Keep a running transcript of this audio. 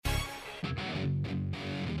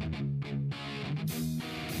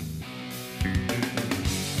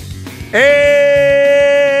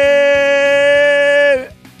And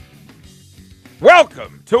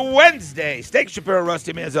welcome to Wednesday. Steak Shapiro,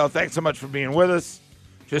 Rusty Manziel. Thanks so much for being with us.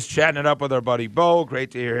 Just chatting it up with our buddy Bo.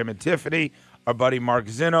 Great to hear him and Tiffany. Our buddy Mark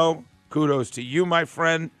Zinno. Kudos to you, my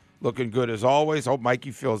friend. Looking good as always. Hope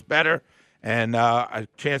Mikey feels better. And a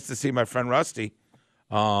chance to see my friend Rusty.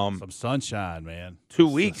 Some sunshine, man. 2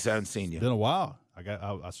 weeks I haven't seen you. It's been a while.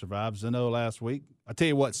 I survived Zinno last week. I tell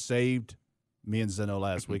you what saved me and Zinno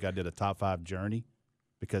last week. I did a top 5 journey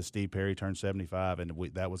because Steve Perry turned 75, and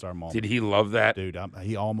that was our moment. Did he love that? Dude,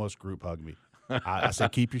 he almost group hugged me. I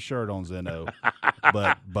said, keep your shirt on, Zinno.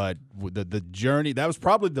 But the journey, that was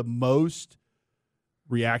probably the most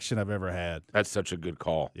reaction I've ever had. That's such a good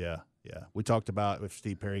call. Yeah. We talked about if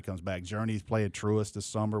Steve Perry comes back. Journey's playing Truist this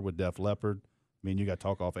summer with Def Leppard. I mean, you got to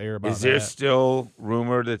talk off air about that. Is there still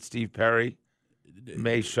rumor that Steve Perry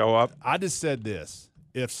may show up? I just said this.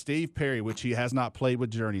 If Steve Perry, which he has not played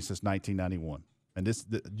with Journey since 1991, and did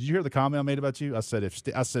you hear the comment I made about you? I said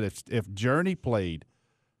if Journey played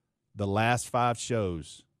the last 5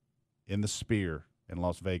 shows in the Sphere in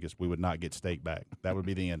Las Vegas, we would not get steak back. That would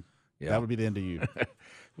be the end. Yeah. That would be the end of you.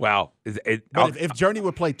 Well, if Journey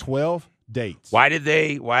would play 12 dates, why did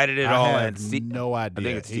it all end? No idea. I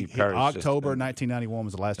think it's Steve Perry's October 1991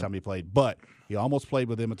 was the last time he played, but he almost played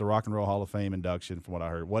with him at the Rock and Roll Hall of Fame induction, from what I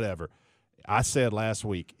heard. Whatever. I said last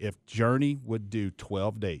week, if Journey would do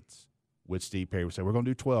 12 dates with Steve Perry, we said, we're going to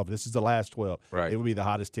do 12. This is the last 12. Right. It would be the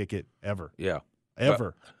hottest ticket ever. Yeah.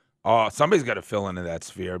 Ever. Somebody's got to fill into that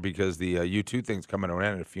Sphere because the U2 thing's coming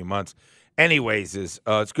around in a few months. Anyways,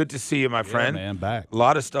 it's good to see you, my friend. Man, back. A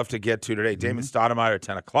lot of stuff to get to today. Damon Stoudemire at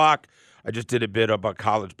 10 o'clock. I just did a bit about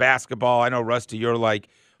college basketball. I know, Rusty, you're like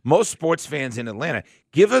most sports fans in Atlanta.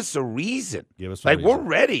 Give us a reason. We're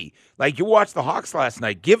ready. Like, you watched the Hawks last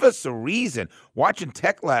night. Give us a reason. Watching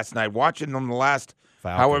Tech last night, watching them the last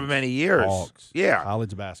Falcons, however many years. Hawks, yeah.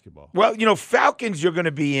 College basketball. Well, Falcons you're going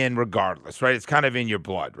to be in regardless, right? It's kind of in your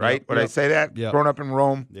blood, right? Would I say that? Yep. Growing up in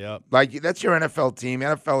Rome? Yep. Like, that's your NFL team.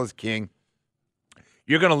 NFL is king.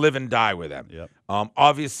 You're going to live and die with them. Yep.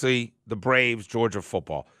 Obviously, the Braves, Georgia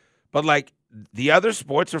football. But, like, the other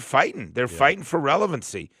sports are fighting. They're fighting for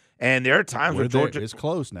relevancy. And there are times where Georgia – it's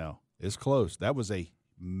close now. It's close. That was a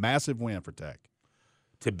massive win for Tech.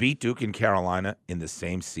 To beat Duke and Carolina in the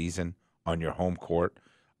same season on your home court,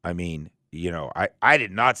 I mean, I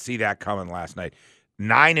did not see that coming last night.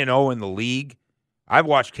 9-0 in the league. I've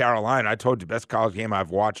watched Carolina. I told you the best college game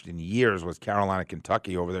I've watched in years was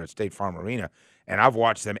Carolina-Kentucky over there at State Farm Arena. And I've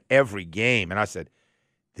watched them every game. And I said,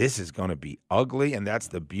 this is going to be ugly, and that's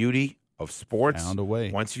the beauty of sports. Found a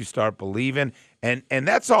way. Once you start believing. And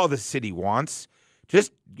that's all the city wants.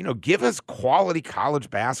 Just, give us quality college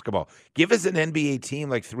basketball. Give us an NBA team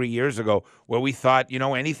like 3 years ago where we thought,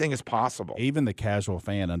 anything is possible. Even the casual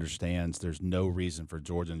fan understands there's no reason for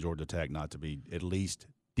Georgia and Georgia Tech not to be at least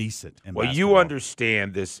decent in basketball. You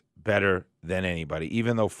understand this better than anybody,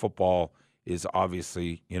 even though football is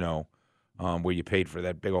obviously, where you paid for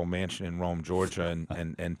that big old mansion in Rome, Georgia,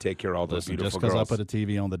 and take care of all those beautiful just girls. Just because I put a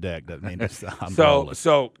TV on the deck doesn't mean I'm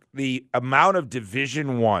So the amount of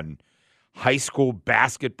Division I high school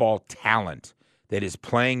basketball talent that is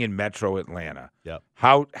playing in Metro Atlanta. Yep.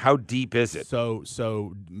 How deep is it?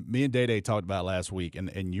 So me and Day talked about last week,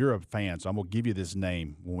 and you're a fan, so I'm going to give you this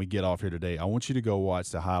name when we get off here today. I want you to go watch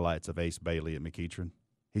the highlights of Ace Bailey at McEachern.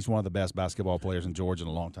 He's one of the best basketball players in Georgia in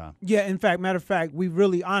a long time. Yeah, matter of fact, we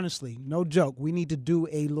really, honestly, no joke, we need to do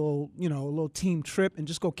a little team trip and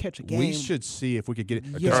just go catch a game. We should see if we could get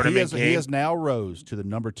it. Tournament He has now rose to the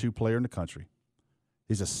number 2 player in the country.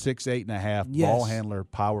 He's a 6'8.5" ball handler,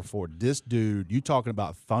 power forward. This dude, you talking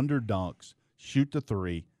about thunder dunks, shoot the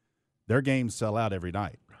 3. Their games sell out every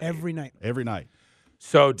night. Every night.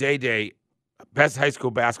 So, Day, best high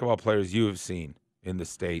school basketball players you have seen in the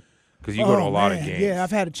state. Because you go to a lot of games. Yeah, I've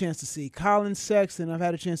had a chance to see Colin Sexton. I've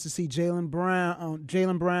had a chance to see Jaylen Brown.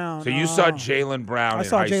 So you saw Jaylen Brown in high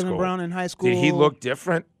school. I saw Jaylen Brown in high school. Did he look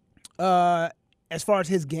different? As far as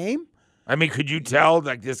his game? I mean, could you tell,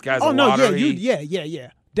 like, this guy's a lottery? Yeah.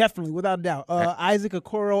 Definitely, without a doubt. Isaac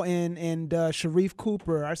Okoro and Sharif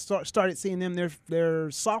Cooper, I started seeing them their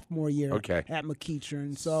sophomore year at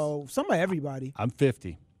McEachern. So some of everybody. I'm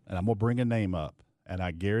 50, and I'm going to bring a name up. And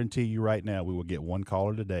I guarantee you right now we will get one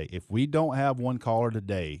caller today. If we don't have one caller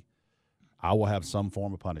today, I will have some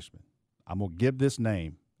form of punishment. I'm going to give this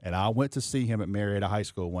name. And I went to see him at Marietta High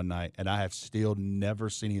School one night, and I have still never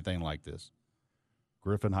seen anything like this.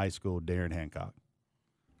 Griffin High School, Darren Hancock.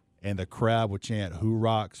 And the crowd would chant, "Who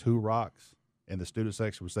rocks, who rocks?" And the student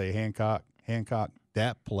section would say, "Hancock, Hancock."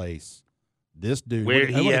 That place, this dude. Where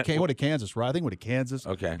he went to Kansas, right? I think he went to Kansas.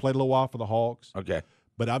 Okay. Played a little while for the Hawks. Okay.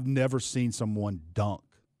 but I've never seen someone dunk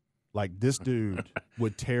like this dude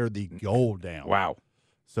would tear the goal down. Wow.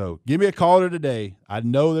 So give me a caller today. I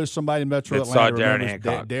know there's somebody in Metro that Atlanta. Saw Darren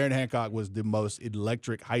Hancock. Darren Hancock was the most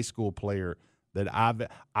electric high school player that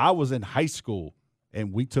I was in high school,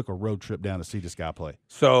 and we took a road trip down to see this guy play.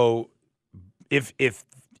 So if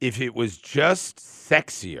it was just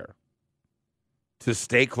sexier to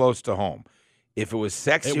stay close to home, if it was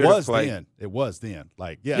sexier to play. It was then.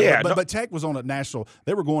 Like, but Tech was on a national.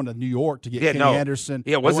 They were going to New York to get Kenny Anderson.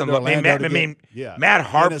 Yeah, it wasn't. Matt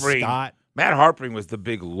Harpring. Matt Harpring was the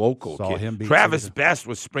big local kid. Travis Best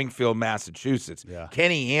was Springfield, Massachusetts. Yeah.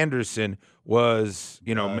 Kenny Anderson was,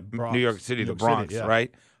 New York City, the Bronx, right?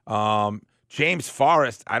 James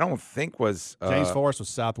Forrest, I don't think was James Forrest was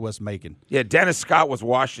Southwest Macon. Yeah, Dennis Scott was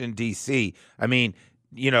Washington D.C. I mean,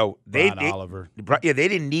 Oliver. They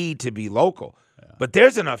didn't need to be local, but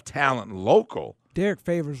there's enough talent local. Derek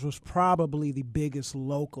Favors was probably the biggest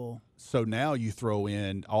local. So now you throw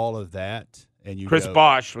in all of that. And Chris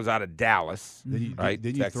Bosch was out of Dallas, right?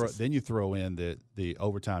 Then you throw in the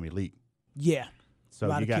overtime elite. Yeah.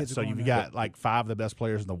 So you've got like 5 of the best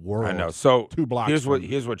players in the world. I know. So 2 blocks.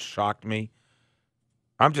 Here's what shocked me.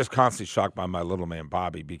 I'm just constantly shocked by my little man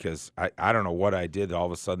Bobby because I don't know what I did all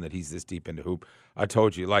of a sudden that he's this deep into hoop. I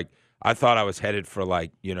told you, like, I thought I was headed for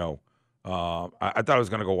I thought I was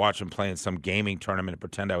going to go watch him play in some gaming tournament and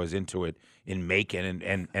pretend I was into it in Macon,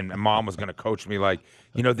 and Mom was going to coach me like,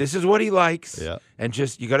 this is what he likes, and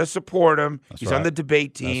just you got to support him. He's on the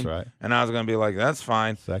debate team, and I was going to be like, that's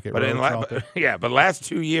fine. But last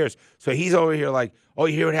 2 years, so he's over here like, oh,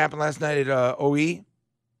 you hear what happened last night at OE? I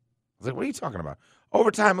was like, what are you talking about?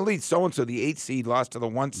 Overtime elite, so-and-so, the 8 seed lost to the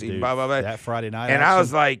 1 seed, blah, blah, blah. That Friday night. And I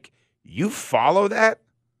was like, you follow that?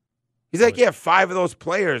 He's like, 5 of those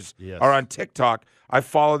players are on TikTok. I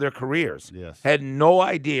follow their careers. Yes. Had no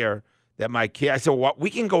idea that my kid. I said, "What?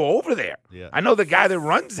 We can go over there." Yeah. I know the guy that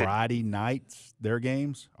runs it. Friday nights, their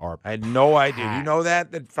games are. I had no idea. You know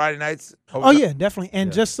that Friday nights. Oh yeah, definitely.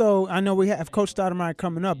 And just so I know, we have Coach Stoudemire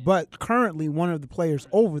coming up, but currently one of the players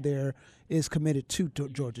over there is committed to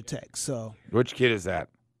Georgia Tech. So which kid is that?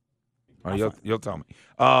 Oh, you'll tell me.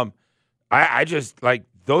 I just like.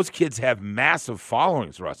 Those kids have massive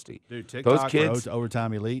followings, Rusty. Dude, TikTok, those kids,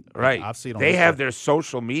 overtime elite, right? I've seen them. They have their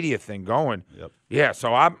social media thing going. Yep. Yeah,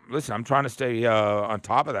 so I'm trying to stay on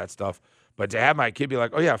top of that stuff. But to have my kid be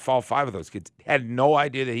like, "Oh yeah, I follow 5 of those kids," had no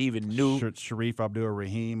idea that he even knew. Sharif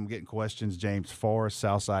Abdul-Rahim getting questions. James Forrest,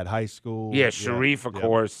 Southside High School. Yeah, Sharif, of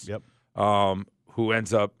course. Yep. Who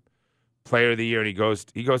ends up Player of the Year, and he goes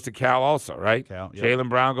to Cal also, right? Cal. Yep. Jaylen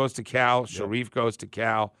Brown goes to Cal. Sharif goes to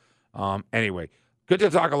Cal. Anyway. Good to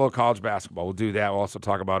talk a little college basketball. We'll do that. We'll also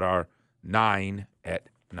talk about our 9 at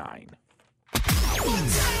 9.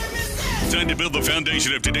 Time to build the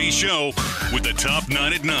foundation of today's show with the top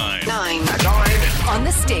 9 at 9. 9 on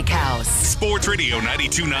the Steakhouse. Sports Radio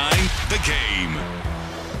 92.9, The Game.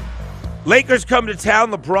 Lakers come to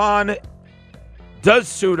town. LeBron does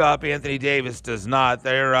suit up. Anthony Davis does not.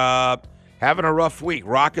 They're having a rough week.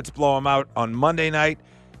 Rockets blow them out on Monday night.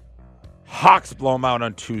 Hawks blow them out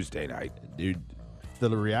on Tuesday night. Dude.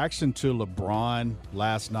 The reaction to LeBron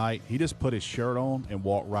last night, he just put his shirt on and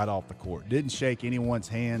walked right off the court. Didn't shake anyone's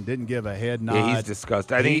hand, didn't give a head nod. Yeah, he's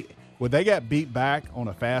disgusted. I think when they got beat back on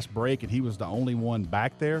a fast break and he was the only one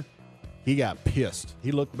back there, he got pissed.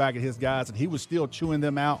 He looked back at his guys and he was still chewing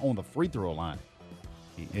them out on the free throw line.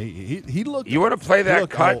 He looked. You want to play that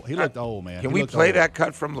cut? Old. He looked old, man. Can we play that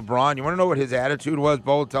cut from LeBron? You want to know what his attitude was?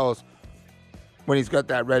 Bo, tell us when he's got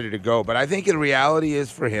that ready to go. But I think the reality is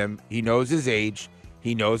for him, he knows his age.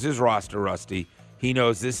 He knows his roster, Rusty. He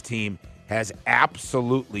knows this team has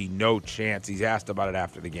absolutely no chance. He's asked about it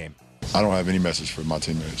after the game. I don't have any message for my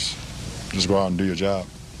teammates. Just go out and do your job.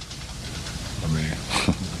 I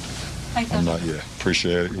mean, I'm not,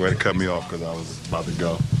 appreciate it. Way to cut me off because I was about to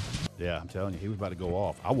go. Yeah, I'm telling you, he was about to go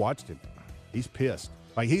off. I watched him. He's pissed.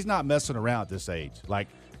 Like, he's not messing around at this age. Like,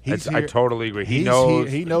 I totally agree. He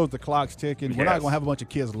knows the clock's ticking. Yes. We're not going to have a bunch of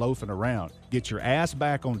kids loafing around. Get your ass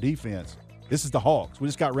back on defense. This is the Hawks. We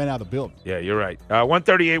just got ran out of the building. Yeah, you're right.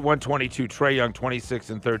 138-122. Trae Young,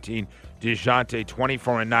 26-13. DeJounte,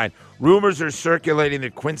 24-9. Rumors are circulating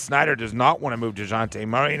that Quinn Snyder does not want to move DeJounte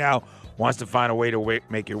Murray now. Wants to find a way to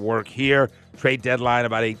make it work here. Trade deadline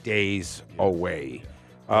about 8 days away.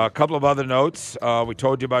 A couple of other notes. We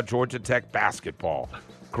told you about Georgia Tech basketball.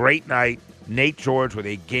 Great night. Nate George with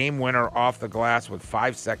a game winner off the glass with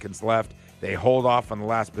 5 seconds left. They hold off on the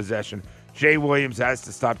last possession. Jay Williams has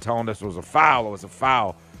to stop telling us it was a foul. It was a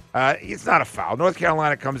foul. It's not a foul. North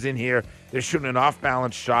Carolina comes in here. They're shooting an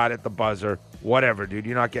off-balance shot at the buzzer. Whatever, dude.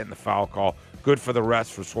 You're not getting the foul call. Good for the refs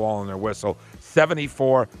for swallowing their whistle.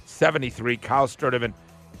 74-73. Kyle Sturdivant,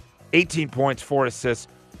 18 points, 4 assists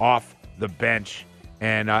off the bench.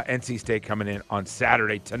 And NC State coming in on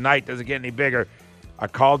Saturday. Tonight doesn't get any bigger. I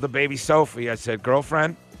called the baby Sophie. I said,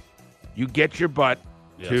 girlfriend, you get your butt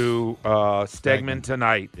to Stegman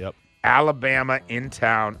tonight. Yep. Alabama in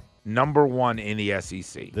town, number 1 in the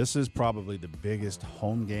SEC. This is probably the biggest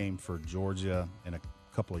home game for Georgia in a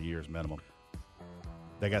couple of years minimum.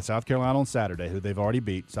 They got South Carolina on Saturday, who they've already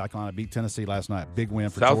beat. South Carolina beat Tennessee last night. Big win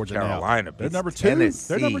for Georgia now. South Carolina They're beats number 2. Tennessee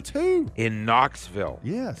They're number 2. in Knoxville.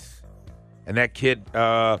 Yes. And that kid,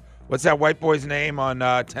 what's that white boy's name on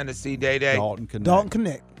Tennessee Day? Dalton Connect. Dalton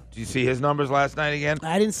Connect. Did you see his numbers last night again?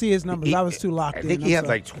 I didn't see his numbers. I was too locked in. I think he had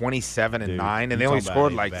like 27 and 9, and they you only talking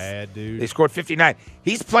scored about like bad dude. they scored 59.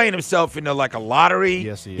 He's playing himself into like a lottery.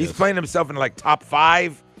 Yes, he He's is. playing himself into like top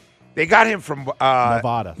 5. They got him from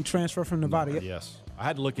Nevada. He transferred from Nevada. Yep. Yes. I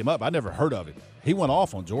had to look him up. I never heard of him. He went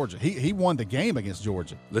off on Georgia. He won the game against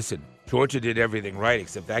Georgia. Listen, Georgia did everything right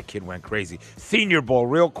except that kid went crazy. Senior Bowl,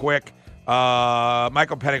 real quick.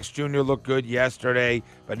 Michael Penix Jr. looked good yesterday,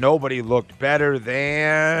 but nobody looked better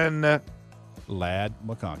than Ladd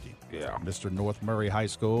McConkey. Yeah. Mr. North Murray High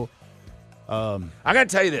School. I'm going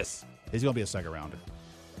to tell you this. He's going to be a second rounder.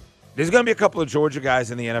 There's going to be a couple of Georgia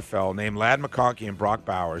guys in the NFL named Ladd McConkey and Brock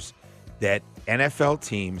Bowers that NFL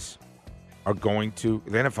teams are going to,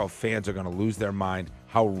 the NFL fans are going to lose their mind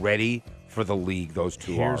how ready for the league those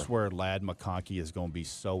two are. Here's where Ladd McConkey is going to be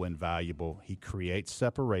so invaluable. He creates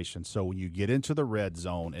separation. So when you get into the red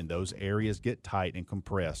zone and those areas get tight and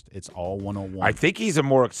compressed, it's all one-on-one. I think he's a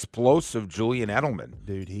more explosive Julian Edelman.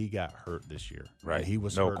 Dude, he got hurt this year. Right. He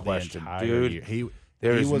was No hurt question. the entire Dude, year.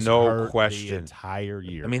 there he is was no hurt question. the entire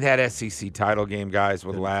year. I mean, that SEC title game, guys,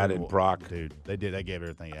 with Ladd and Brock. Dude, they gave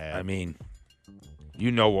everything they had. I mean, you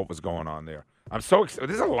know what was going on there. I'm so excited.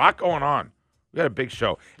 There's a lot going on. We got a big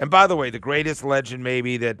show. And by the way, the greatest legend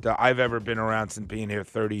maybe that I've ever been around since being here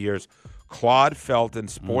 30 years, Claude Felton,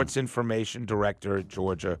 sports information director at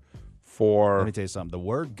Georgia for. Let me tell you something. The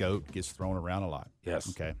word GOAT gets thrown around a lot. Yes.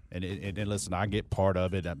 Okay. And listen, I get part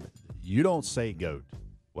of it. You don't say GOAT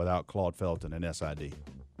without Claude Felton and SID.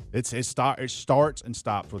 It starts and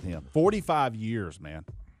stops with him. 45 years, man.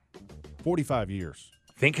 45 years.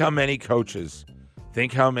 Think how many coaches,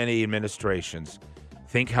 think how many administrations,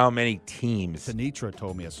 think how many teams. Tanitra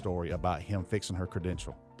told me a story about him fixing her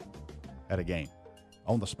credential at a game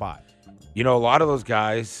on the spot. You know, a lot of those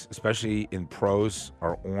guys, especially in pros,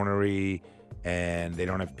 are ornery and they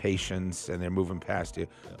don't have patience and they're moving past you.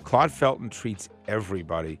 Claude Felton treats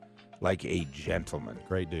everybody like a gentleman.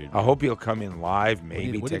 Great dude. I hope he'll come in live, maybe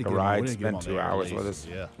We need take to a get him on- ride, we need to get him spend on 2 the air hours release. with us.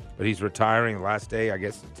 Yeah. But he's retiring last day, I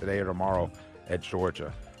guess today or tomorrow at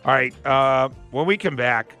Georgia. All right, when we come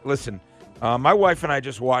back, listen, my wife and I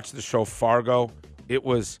just watched the show Fargo. It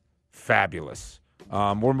was fabulous.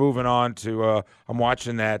 We're moving on to, I'm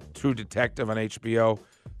watching that True Detective on HBO.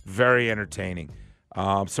 Very entertaining.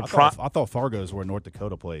 I thought Fargo's where North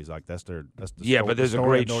Dakota plays. Like that's the yeah, but there's a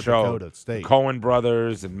story of great North show. Dakota State. Coen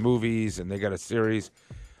Brothers and movies, and they got a series.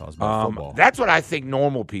 It's about football. That's what I think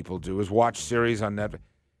normal people do is watch series on Netflix.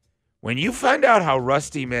 When you find out how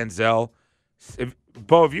Rusty Manziel,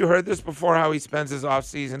 Bo, have you heard this before? How he spends his off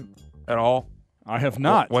season at all? I have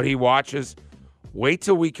not. What he watches. Wait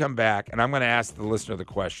till we come back, and I'm going to ask the listener the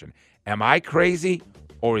question: am I crazy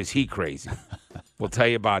or is he crazy? We'll tell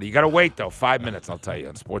you about it. You got to wait though. 5 minutes, I'll tell you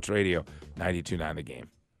on Sports Radio 92.9 The Game.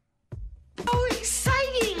 Oh,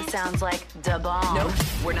 exciting! Sounds like da bomb. Nope,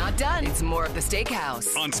 we're not done. It's more of the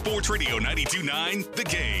Steakhouse. On Sports Radio 92.9 The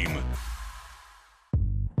Game.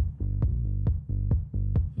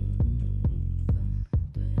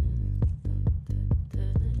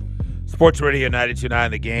 Sports Radio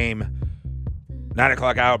 92.9 The Game. 9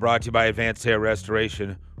 o'clock hour brought to you by Advanced Hair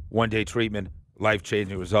Restoration. One-day treatment,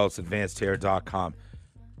 life-changing results, advancedhair.com.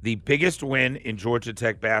 The biggest win in Georgia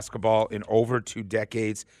Tech basketball in over 2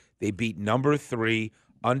 decades. They beat number 3,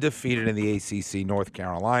 undefeated in the ACC, North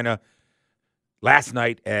Carolina. Last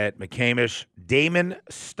night at McCamish, Damon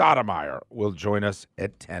Stoudemire will join us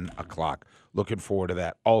at 10 o'clock. Looking forward to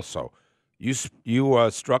that. Also, you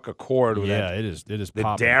struck a chord with that. It is The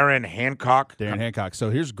popping. Darren Hancock. Darren Hancock. So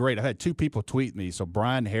here's great. I had 2 people tweet me. So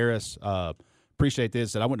Brian Harris, appreciate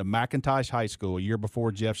this, said I went to McIntosh High School a year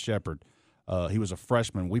before Jeff Shepard. He was a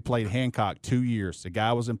freshman. We played Hancock 2 years. The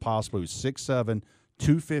guy was impossible. He was 6'7",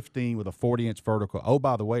 215 with a 40-inch vertical. Oh,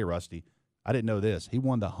 by the way, Rusty, I didn't know this. He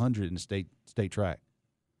won the 100 in state track.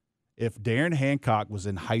 If Darren Hancock was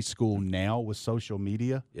in high school now with social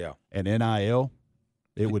media and NIL,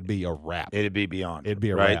 it would be a wrap. It'd be beyond. It'd be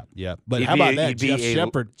a right? wrap, yeah. But He'd how be- about that? he'd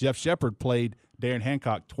be Jeff Shepard played Darren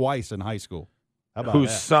Hancock twice in high school. How about whose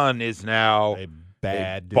that? son is now A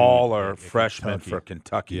bad dude baller at freshman Kentucky. for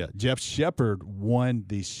Kentucky. Yeah, Jeff Shepard won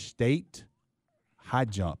the state high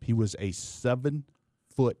jump. He was a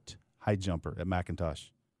 7-foot high jumper at McIntosh.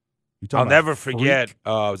 I'll never forget.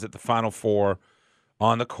 I was at the Final Four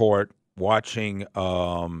on the court watching.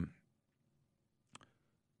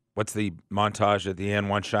 What's the montage at the end?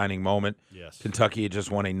 One shining moment. Yes. Kentucky had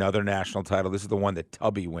just won another national title. This is the one that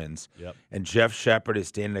Tubby wins. Yep. And Jeff Shepard is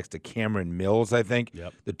standing next to Cameron Mills, I think.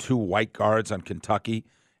 Yep. The two white guards on Kentucky.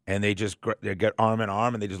 And they get arm in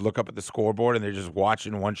arm, and they just look up at the scoreboard, and they're just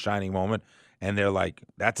watching one shining moment. And they're like,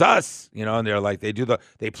 "That's us," And they're like, they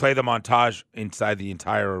play the montage inside the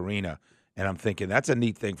entire arena. And I'm thinking that's a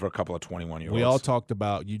neat thing for a couple of 21-year-olds. We all talked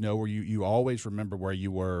about, where you always remember where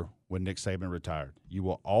you were when Nick Saban retired. You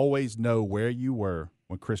will always know where you were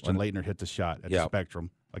when Christian Laettner hit the shot at the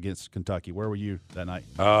Spectrum against Kentucky. Where were you that night?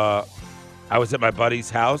 I was at my buddy's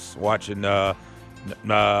house watching. Buddy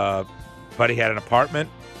had an apartment.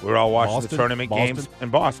 We were all watching the tournament games in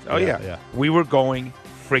Boston. Oh, yeah. We were going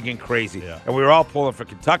friggin' crazy. Yeah. And we were all pulling for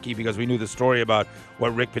Kentucky because we knew the story about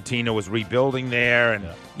what Rick Pitino was rebuilding there and,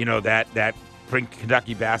 that bring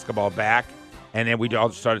Kentucky basketball back. And then we all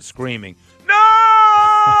just started screaming,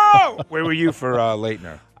 "No!" Where were you for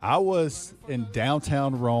Laettner? I was in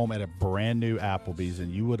downtown Rome at a brand-new Applebee's,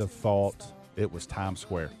 and you would have thought it was Times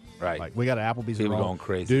Square. Right. Like, we got an Applebee's in People Rome. going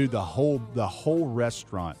crazy. Dude, the whole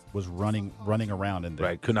restaurant was running around in there.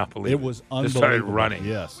 Right. Could not believe it. It was unbelievable. Just started running.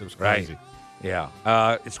 Yes, it was crazy. Right.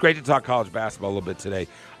 Yeah. It's great to talk college basketball a little bit today.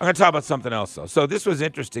 I'm going to talk about something else, though. So this was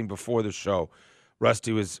interesting before the show.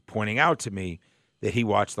 Rusty was pointing out to me that he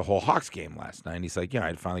watched the whole Hawks game last night. And he's like,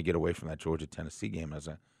 I'd finally get away from that Georgia-Tennessee game.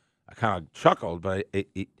 I kind of chuckled, but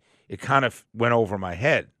it kind of went over my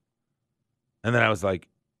head. And then I was like,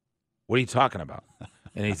 what are you talking about?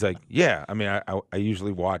 And he's like, yeah, I mean, I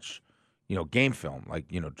usually watch, game film, like,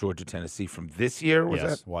 Georgia-Tennessee from this year. Was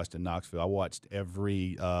that? Watched in Knoxville. I watched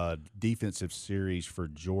every defensive series for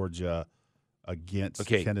Georgia against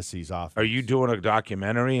Tennessee's offense. Are you doing a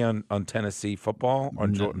documentary on Tennessee football?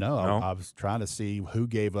 No, I was trying to see who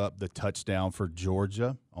gave up the touchdown for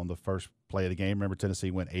Georgia on the first play of the game. Remember,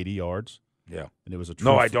 Tennessee went 80 yards. Yeah, and it was a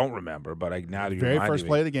no, I don't remember, but now you very first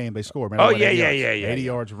play of the game they scored. Remember, 80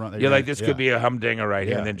 yards run. You're like, this could be a humdinger right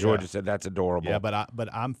here, and then Georgia said that's adorable. Yeah, but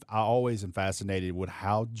I always am fascinated with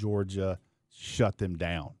how Georgia shut them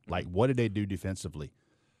down. Like, what did they do defensively?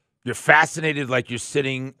 You're fascinated, like you're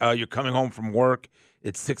sitting, you're coming home from work.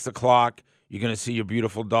 It's 6 o'clock. You're going to see your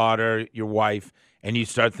beautiful daughter, your wife, and you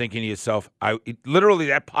start thinking to yourself, literally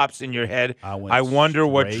that pops in your head. I wonder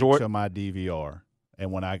what Georgia. To my DVR.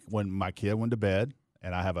 And when my kid went to bed,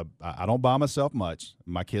 and I don't buy myself much.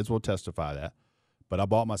 My kids will testify that, but I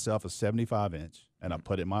bought myself a 75-inch, and I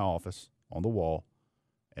put it in my office on the wall,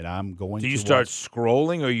 and I'm going. Do you start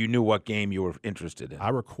scrolling, or you knew what game you were interested in? I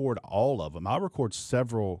record all of them. I record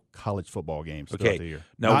several college football games throughout the year,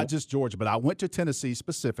 now, not just Georgia, but I went to Tennessee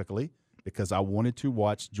specifically because I wanted to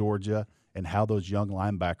watch Georgia and how those young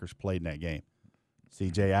linebackers played in that game.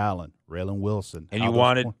 C.J. Allen, Raylan Wilson. And you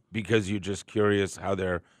wanted because you're just curious how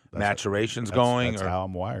their maturation's going? That's how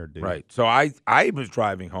I'm wired, dude. Right. So I was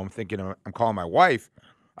driving home thinking, I'm calling my wife.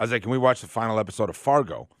 I was like, can we watch the final episode of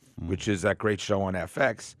Fargo, which is that great show on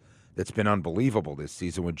FX that's been unbelievable this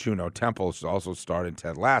season with Juno Temple also starred in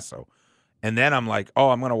Ted Lasso. And then I'm like,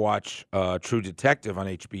 I'm going to watch True Detective on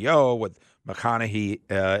HBO with McConaughey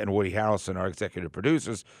and Woody Harrelson, our executive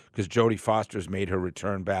producers, because Jodie Foster's made her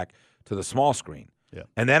return back to the small screen. Yeah.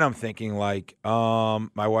 And then I'm thinking, like, my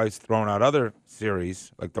wife's thrown out other series,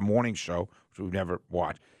 like The Morning Show, which we've never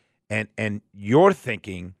watched. And you're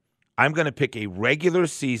thinking, I'm going to pick a regular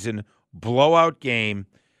season blowout game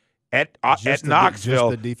at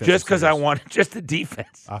Knoxville just because I want just the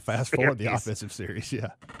defense. I fast forward the offensive series,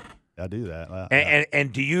 yeah. I do that.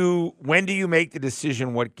 And when do you make the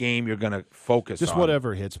decision what game you're going to focus on? Just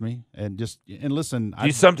whatever hits me. And listen.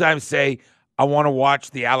 You sometimes say, I want to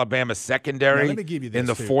watch the Alabama secondary let me give you this in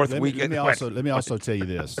the fourth weekend. Let me also tell you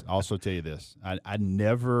this. I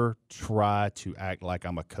never try to act like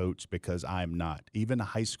I'm a coach because I'm not. Even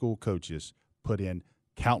high school coaches put in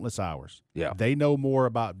countless hours. Yeah. They know more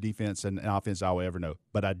about defense and offense than I will ever know.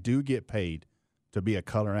 But I do get paid to be a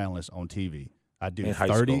color analyst on TV. I do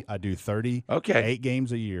 30. I do 30. 8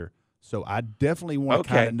 games a year. So I definitely want to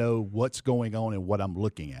kind of know what's going on and what I'm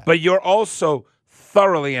looking at. But you're also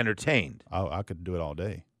thoroughly entertained. I could do it all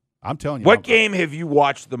day. I'm telling you. What game have you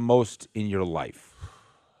watched the most in your life?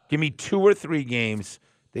 Give me 2 or 3 games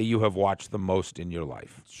that you have watched the most in your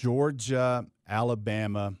life. Georgia,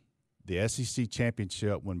 Alabama, the SEC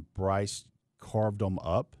championship when Bryce carved them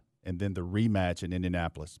up and then the rematch in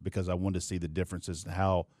Indianapolis because I wanted to see the differences in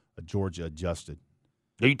how Georgia adjusted.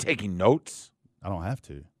 Are you taking notes? I don't have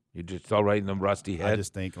to. You're just all right in the rusty head? I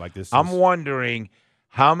just think like this. I'm wondering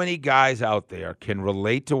how many guys out there can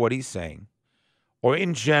relate to what he's saying, or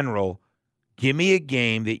in general, give me a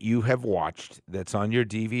game that you have watched that's on your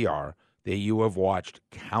DVR that you have watched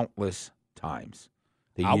countless times.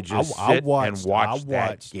 That you just sit and watch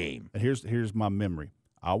that game. And here's my memory.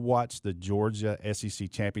 I watched the Georgia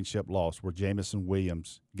SEC championship loss where Jamison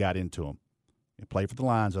Williams got into him. He played for the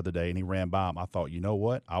Lions the other day, and he ran by him. I thought, you know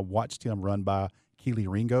what? I watched him run by Keely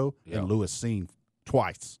Ringo and Lewis Seen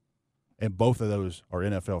twice, and both of those are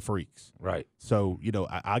NFL freaks. Right. So,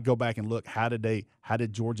 I go back and look, how did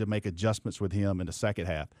Georgia make adjustments with him in the second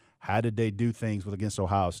half? How did they do things against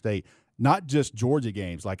Ohio State? Not just Georgia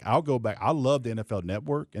games. Like, I'll go back. I love the NFL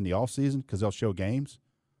Network in the offseason because they'll show games,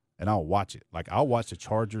 and I'll watch it. Like, I'll watch the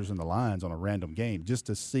Chargers and the Lions on a random game just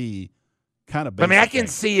to see kind of basic I can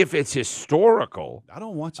things. See if it's historical. I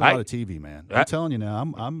don't watch a lot of TV, man. I'm telling you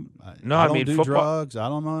now. I don't do football, drugs. I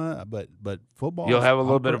don't know, but football. You'll have a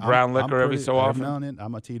little bit of brown liquor every so often. Now and then.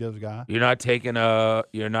 I'm a Tito's guy. You're not taking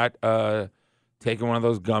taking one of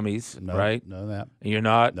those gummies, right? None of that. And you're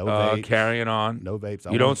not vapes, carrying on. No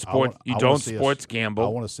vapes. You don't sports gamble. I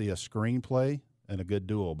want to see a screenplay and a good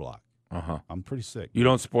duo block. I'm pretty sick. You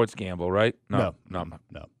don't sports gamble, right? No.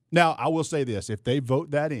 Now I will say this: if they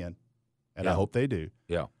vote that in, and I hope they do,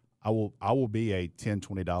 I will be a $10,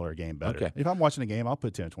 $20 a game better. Okay. If I'm watching a game, I'll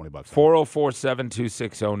put $10, $20.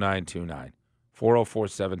 404-726-0929.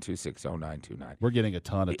 404-726-0929. We're getting a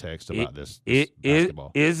ton of text about this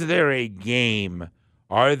basketball. Is there a game?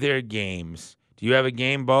 Are there games? Do you have a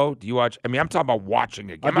game, Bo? Do you watch? I mean, I'm talking about watching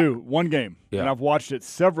a game. I do. One game. And I've watched it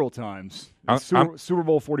several times. Super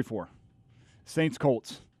Bowl 44.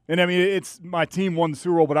 Saints-Colts. And, I mean, it's my team won the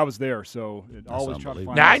Super Bowl, but I was there, so I always try to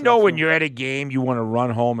find Now, I know when you're at a game, you want to run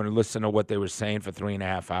home and listen to what they were saying for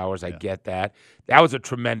 3.5 hours. I get that. That was a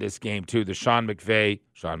tremendous game, too. The Sean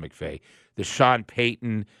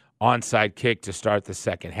Payton onside kick to start the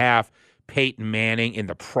second half. Peyton Manning in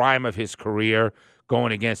the prime of his career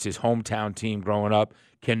going against his hometown team growing up.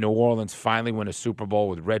 Can New Orleans finally win a Super Bowl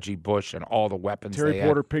with Reggie Bush and all the weapons they had? Terry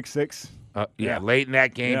Porter pick six. Late in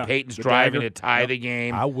that game, Peyton's driving to tie the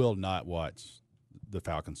game. I will not watch the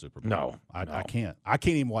Falcons Super Bowl. No. I can't. I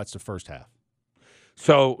can't even watch the first half.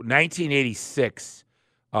 So 1986,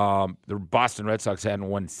 the Boston Red Sox hadn't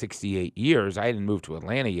won 68 years. I hadn't moved to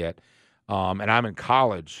Atlanta yet, and I'm in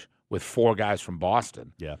college with 4 guys from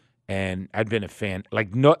Boston. Yeah. And I'd been a fan,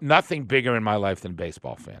 like nothing bigger in my life than a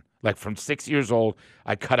baseball fan. Like from 6 years old,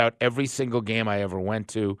 I cut out every single game I ever went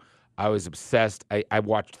to. I was obsessed. I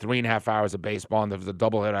watched 3.5 hours of baseball, and if there was a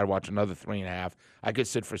doubleheader, I'd watch another 3.5. I could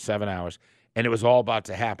sit for 7 hours, and it was all about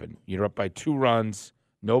to happen. You're up by 2 runs,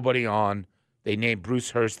 nobody on. They named Bruce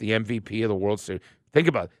Hurst the MVP of the World Series. Think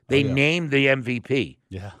about it. They named the MVP.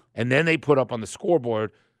 Yeah. And then they put up on the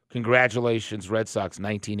scoreboard, congratulations, Red Sox,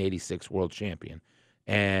 1986 world champion.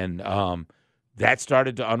 And that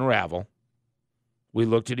started to unravel. We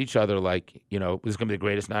looked at each other like, this is going to be the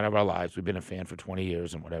greatest night of our lives. We've been a fan for 20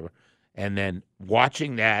 years and whatever. And then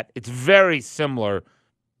watching that, it's very similar,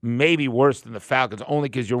 maybe worse than the Falcons, only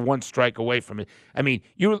because you're 1 strike away from it. I mean,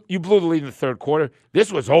 you blew the lead in the third quarter.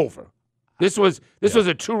 This was over. This was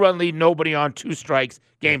a 2-run lead, nobody on, 2 strikes,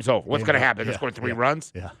 game's over. What's going to happen? They scored 3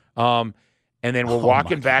 runs? Yeah. And then we're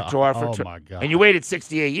walking back to our fraternity. Oh, my God. And you waited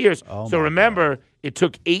 68 years. So remember, God. It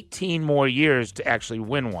took 18 more years to actually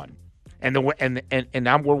win one. And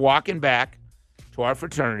now we're walking back to our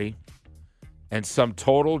fraternity, and some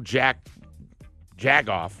total jagoff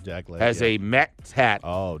has a Mets hat.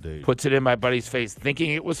 Oh, dude. Puts it in my buddy's face,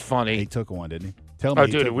 thinking it was funny. He took one, didn't he? Tell me.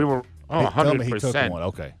 Dude, we were 100%. Tell me he took one.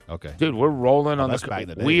 Okay. Dude, we're rolling on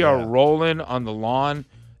we are rolling on the lawn,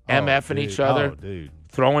 MFing each other, dude.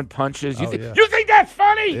 Throwing punches. You think that's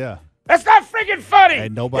funny? Yeah. That's not freaking funny.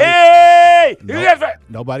 And nobody. Hey!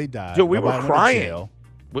 Nobody died. Dude, we nobody were crying.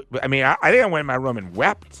 I mean, I think I went in my room and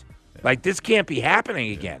wept. Yeah. Like, this can't be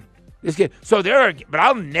happening again. So but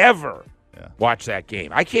I'll never watch that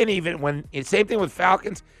game. I can't even, same thing with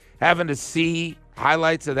Falcons, having to see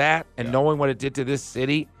highlights of that and knowing what it did to this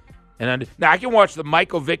city. And now I can watch the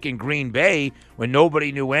Michael Vick in Green Bay when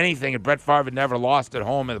nobody knew anything and Brett Favre had never lost at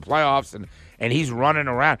home in the playoffs and he's running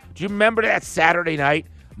around. Do you remember that Saturday night?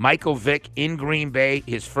 Michael Vick in Green Bay,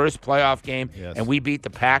 his first playoff game, and we beat the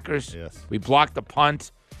Packers. Yes. We blocked the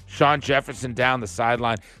punt. Sean Jefferson down the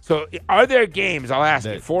sideline. So are there games, I'll ask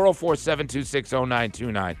you,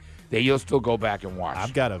 404-726-0929, that you'll still go back and watch?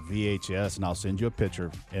 I've got a VHS, and I'll send you a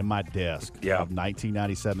picture in my desk of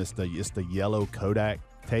 1997. It's the yellow Kodak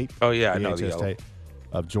tape. Oh, yeah, I know the yellow. Tape.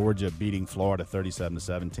 of Georgia beating Florida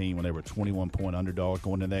 37-17 when they were 21-point underdog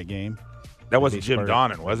going into that game. That wasn't Jim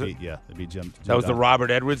Donnan, was it? Yeah, it'd be Jim That was Donnan. the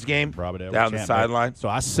Robert Edwards game? Robert Edwards. Down the sideline? So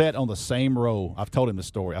I sat on the same row. I've told him the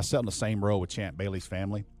story. I sat on the same row with Champ Bailey's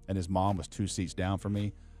family, and his mom was 2 seats down from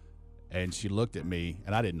me. And she looked at me,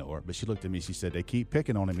 and I didn't know her, but she looked at me. She said, they keep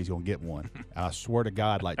picking on him. He's going to get one. And I swear to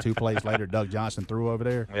God, like 2 plays later, Doug Johnson threw over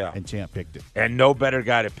there, and Champ picked it. And no better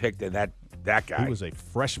guy to pick than that guy. He was a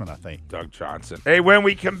freshman, I think. Doug Johnson. Hey, when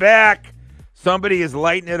we come back, somebody is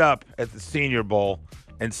lighting it up at the Senior Bowl,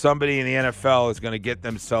 and somebody in the NFL is going to get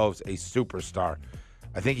themselves a superstar.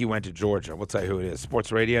 I think he went to Georgia. We'll tell you who it is.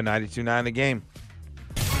 Sports Radio 92.9 The Game.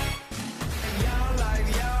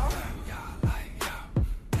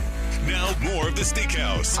 Now more of the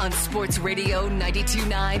Steakhouse on Sports Radio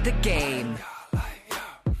 92.9 The Game.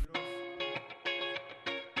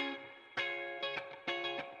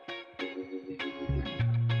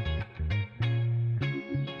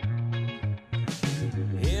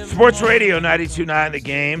 Sports Radio 92.9 The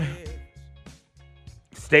Game.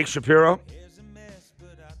 Steak Shapiro,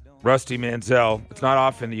 Rusty Manziel. It's not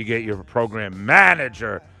often that you get your program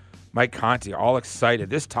manager, Mike Conti, all excited.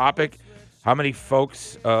 This topic, how many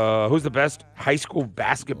folks, who's the best high school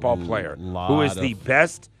basketball player? Who is the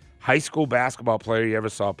best high school basketball player you ever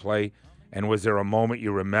saw play? And was there a moment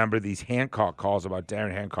you remember? These Hancock calls about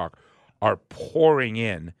Darren Hancock are pouring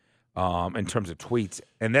in terms of tweets.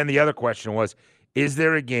 And then the other question was, is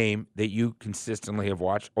there a game that you consistently have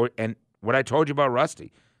watched? And what I told you about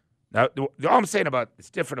Rusty. Now, all I'm saying it's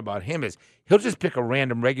different about him is he'll just pick a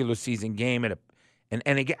random regular season game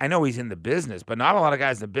and again, I know he's in the business, but not a lot of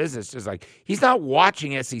guys in the business just like he's not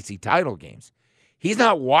watching SEC title games. He's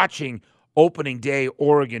not watching opening day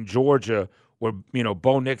Oregon, Georgia, where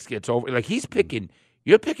Bo Nix gets over. Like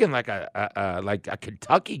you're picking like a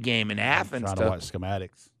Kentucky game in Athens. I'm trying to watch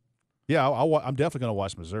schematics. Yeah, I'm definitely going to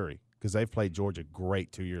watch Missouri because they've played Georgia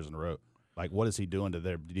great 2 years in a row. Like, what is he doing to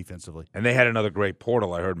their defensively? And they had another great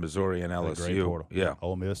portal. I heard Missouri and LSU. Great portal. Yeah.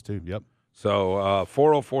 Ole Miss, too. Yep. So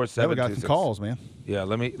 404-726. We got some calls, man. Yeah,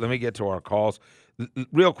 let me get to our calls.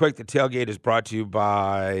 Real quick, the tailgate is brought to you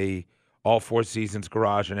by All Four Seasons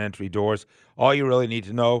Garage and Entry Doors. All you really need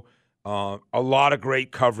to know, a lot of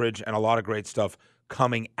great coverage and a lot of great stuff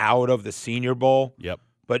coming out of the Senior Bowl. Yep.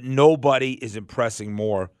 But nobody is impressing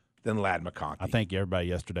more than Ladd McConkey. I think everybody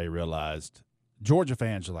yesterday realized Georgia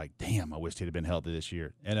fans are like, damn, I wish he'd have been healthy this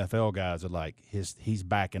year. NFL guys are like, he's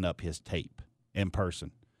backing up his tape in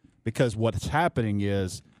person. Because what's happening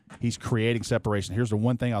is he's creating separation. Here's the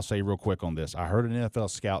one thing I'll say real quick on this. I heard an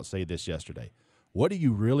NFL scout say this yesterday. What do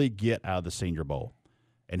you really get out of the Senior Bowl?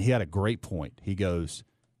 And he had a great point. He goes,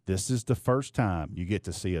 this is the first time you get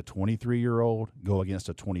to see a 23-year-old go against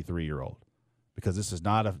a 23-year-old. Because this is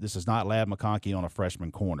not Ladd McConkey on a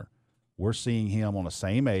freshman corner. We're seeing him on the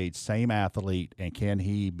same age, same athlete, and can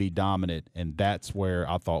he be dominant? And that's where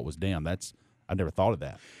I thought was, damn, I never thought of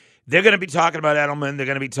that. They're going to be talking about Edelman. They're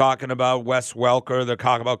going to be talking about Wes Welker. They're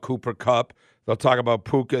talking about Cooper Kupp. They'll talk about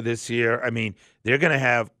Puka this year. I mean, they're going to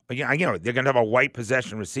have, they're going to have a white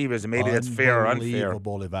possession receivers, and maybe that's fair or unfair.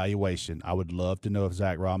 Unbelievable evaluation. I would love to know if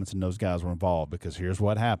Zach Robinson and those guys were involved because here's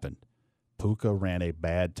what happened. Puka ran a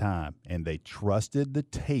bad time, and they trusted the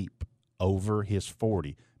tape over his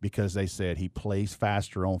 40 because they said he plays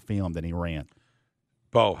faster on film than he ran.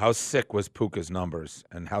 Bo, how sick was Puka's numbers,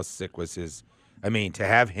 and how sick was his – I mean, to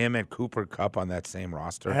have him and Cooper Kupp on that same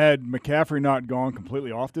roster. Had McCaffrey not gone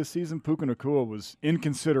completely off this season, Puka Nacua was in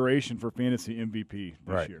consideration for fantasy MVP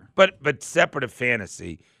this year. But separate of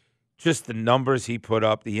fantasy, just the numbers he put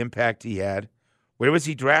up, the impact he had. Where was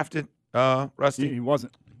he drafted, Rusty? He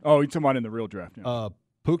wasn't. Oh, you're talking about in the real draft. Yeah.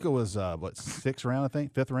 Puka was, sixth round, I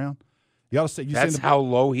think, fifth round? You ought to see. That's how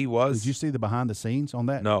low he was? Did you see the behind the scenes on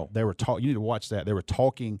that? No. They were you need to watch that. They were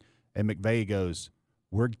talking, and McVay goes,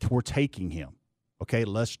 we're taking him. Okay,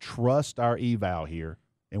 let's trust our eval here,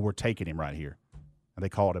 and we're taking him right here. And they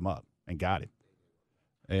called him up and got him.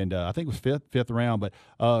 And I think it was fifth round. But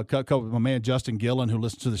my man Justin Gillen, who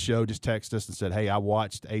listens to the show, just texted us and said, hey, I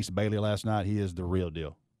watched Ace Bailey last night. He is the real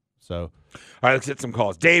deal. So, all right, let's get some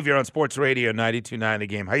calls. Dave, you're on Sports Radio 92.9 The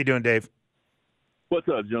Game. How you doing, Dave? What's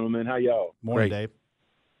up, gentlemen? How y'all? Morning, Dave.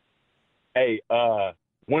 Hey,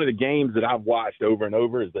 one of the games that I've watched over and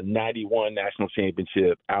over is the 91 National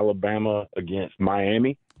Championship, Alabama against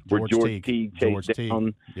Miami, where George Teague chased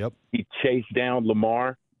down. Yep. He chased down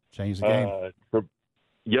Lamar. Changed the game.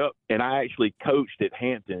 Yep. And I actually coached at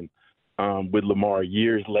Hampton with Lamar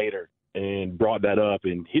years later and brought that up,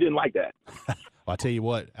 and he didn't like that. Well, I tell you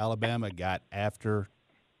what, Alabama got after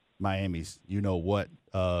Miami's. You know what?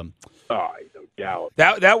 No doubt.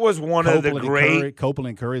 That was one of the great Copeland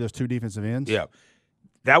and Curry, those two defensive ends. Yeah.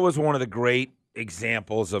 that was one of the great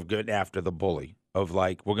examples of good after the bully. Of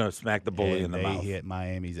like, we're going to smack the bully in the mouth. They hit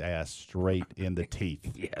Miami's ass straight in the teeth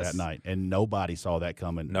that night, and nobody saw that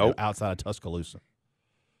coming. Nope. Outside of Tuscaloosa.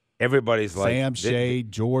 Everybody's like Sam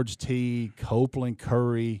Shade, George T, Copeland,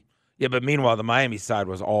 Curry. Yeah, but meanwhile, the Miami side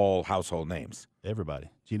was all household names.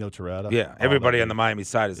 Everybody. Gino Toretta. Yeah, everybody on the Miami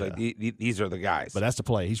side is like, these are the guys. But that's the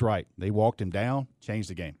play. He's right. They walked him down, changed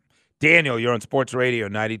the game. Daniel, you're on Sports Radio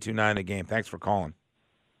 92.9 The Game. Thanks for calling.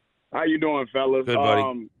 How you doing, fellas? Good,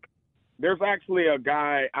 buddy. There's actually a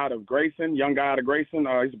guy out of Grayson, young guy out of Grayson.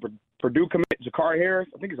 He's a Purdue commit, Jakar Harris.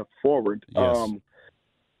 I think he's a forward. Yes.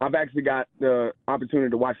 I've actually got the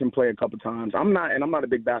opportunity to watch him play a couple times. I'm not a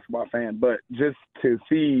big basketball fan, but just to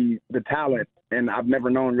see the talent, and I've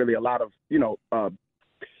never known really a lot of,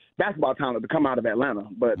 basketball talent to come out of Atlanta.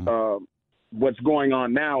 But what's going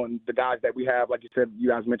on now and the guys that we have, like you said, you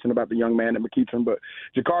guys mentioned about the young man at McEachern, but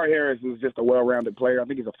Jakar Harris is just a well-rounded player. I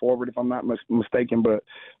think he's a forward if I'm not mistaken, but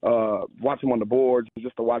watch him on the boards,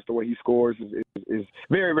 just to watch the way he scores is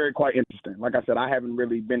very, very quite interesting. Like I said, I haven't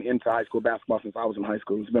really been into high school basketball since I was in high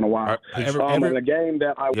school. It's been a while. And a game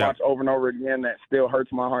that I watch over and over again that still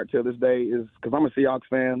hurts my heart till this day is, because I'm a Seahawks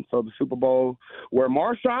fan, so the Super Bowl where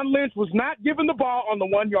Marshawn Lynch was not given the ball on the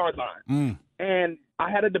 1-yard line. And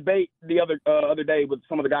I had a debate the other day with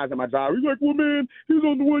some of the guys at my job. He's like, well, man, he was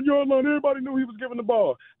on the 1-yard line. Everybody knew he was giving the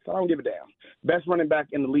ball. So I don't give a damn. Best running back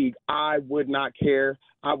in the league. I would not care.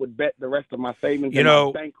 I would bet the rest of my savings and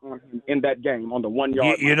my bank on him in that game on the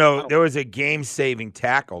 1-yard line. There was a game-saving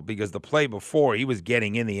tackle because the play before he was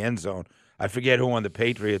getting in the end zone. I forget who on the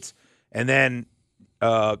Patriots. And then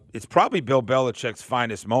it's probably Bill Belichick's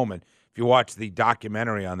finest moment, if you watch the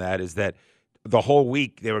documentary on that, is that the whole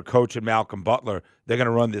week they were coaching Malcolm Butler. They're going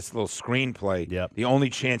to run this little screenplay. Yep. The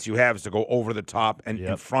only chance you have is to go over the top and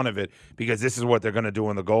in front of it, because this is what they're going to do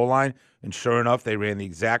on the goal line. And sure enough, they ran the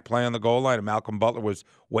exact play on the goal line, and Malcolm Butler was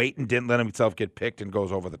waiting, didn't let himself get picked, and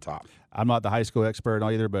goes over the top. I'm not the high school expert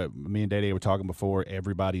either, but me and Dede were talking before.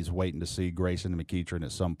 Everybody's waiting to see Grayson and McEachern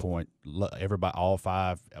at some point. Everybody, all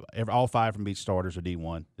five from each starters are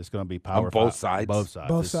D1. It's going to be power on both sides. Both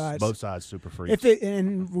sides, super free.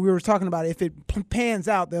 And we were talking about if it pans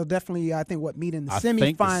out, they'll definitely, I think, meet in the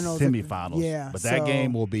semifinals. Semifinals. Yeah, but that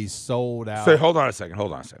game will be sold out. So hold on a second.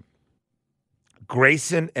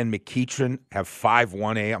 Grayson and McEachern have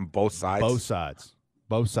 5-1A on both sides.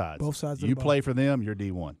 Both sides. You play for them, you're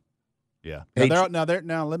D1. Yeah.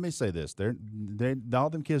 Now let me say this: they're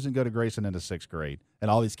all them kids didn't go to Grayson in the 6th grade,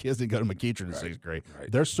 and all these kids didn't go to McEachern in the 6th grade.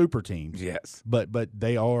 Right. They're super teams. Yes, but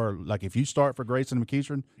they are, like, if you start for Grayson and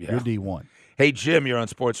McEachern, you're D1. Hey Jim, you're on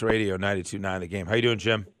Sports Radio 92.9 The Game. How you doing,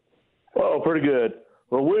 Jim? Oh, pretty good.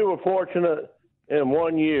 Well, we were fortunate in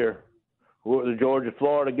one year with the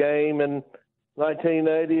Georgia-Florida game in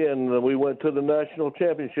 1980, and we went to the national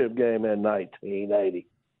championship game in 1980.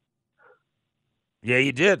 Yeah,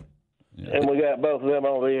 you did. Yeah. And we got both of them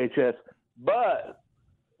on VHS. But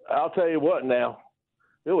I'll tell you what now.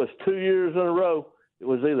 It was 2 years in a row. It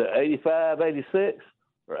was either 85, 86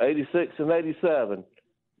 or 86 and 87.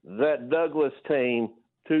 That Douglas team,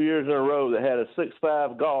 2 years in a row, that had a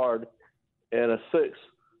 6'5" guard and a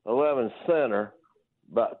 6'11" center,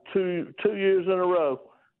 about two years in a row,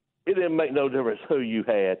 it didn't make no difference who you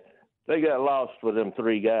had. They got lost with them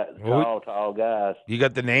three guys, tall guys. You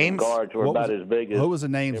got the names? Guards were about as big as who was the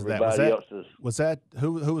names of that? Was that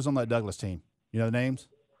who was on that Douglas team? You know the names?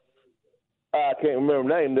 I can't remember the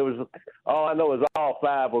name. There was all I know is all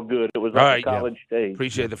five were good. It was all on right, the college team.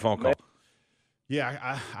 Appreciate the phone call.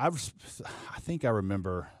 Yeah, I think I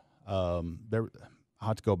remember. I'll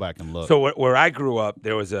have to go back and look. So where I grew up,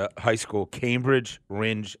 there was a high school, Cambridge,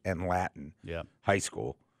 Ringe, and Latin high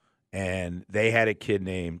school. And they had a kid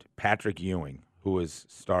named Patrick Ewing who was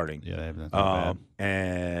starting. Yeah, that's not bad.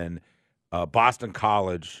 And Boston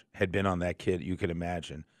College had been on that kid, you could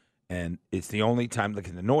imagine. And it's the only time, like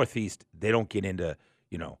in the Northeast, they don't get into,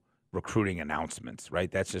 recruiting announcements, right?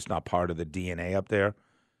 That's just not part of the DNA up there.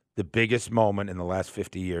 The biggest moment in the last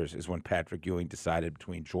 50 years is when Patrick Ewing decided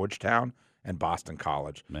between Georgetown and Boston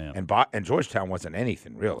College. Man. And Georgetown wasn't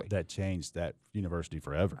anything, really. That changed that university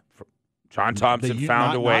forever. John Thompson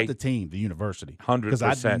found a way. Not the team, the university. 100%.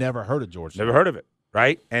 Because I'd never heard of Georgetown. Never heard of it,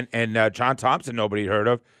 right? And John Thompson, nobody heard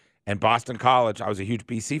of. And Boston College, I was a huge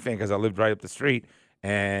BC fan because I lived right up the street.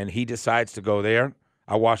 And he decides to go there.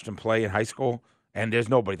 I watched him play in high school, and there's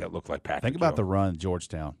nobody that looked like Patrick Think about Ewing. the run,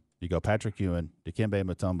 Georgetown. You go Patrick Ewing, Dikembe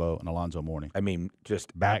Mutombo, and Alonzo Mourning. I mean,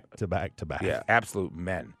 just back to back to back. Yeah, absolute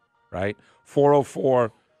men, right?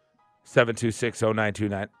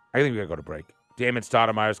 404-726-0929. I think we got to go to break. Damon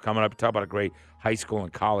Stoudemire's coming up. Talk about a great high school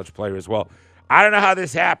and college player as well. I don't know how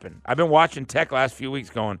this happened. I've been watching Tech last few weeks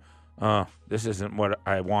going, this isn't what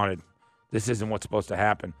I wanted. This isn't what's supposed to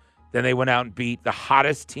happen. Then they went out and beat the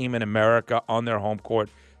hottest team in America on their home court.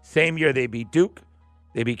 Same year they beat Duke,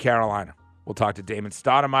 they beat Carolina. We'll talk to Damon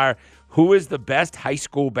Stoudemire. Who is the best high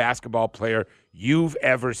school basketball player you've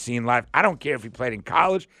ever seen live? I don't care if he played in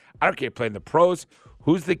college. I don't care if he played in the pros.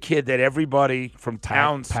 Who's the kid that everybody from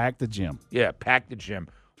towns pack the gym? Yeah, pack the gym.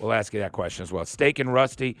 We'll ask you that question as well. Steak and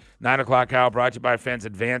Rusty, 9 o'clock hour, brought to you by Fens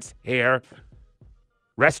Advanced Hair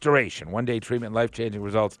Restoration. One-day treatment, life-changing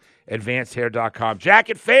results. AdvancedHair.com.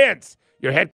 Jacket fans, your head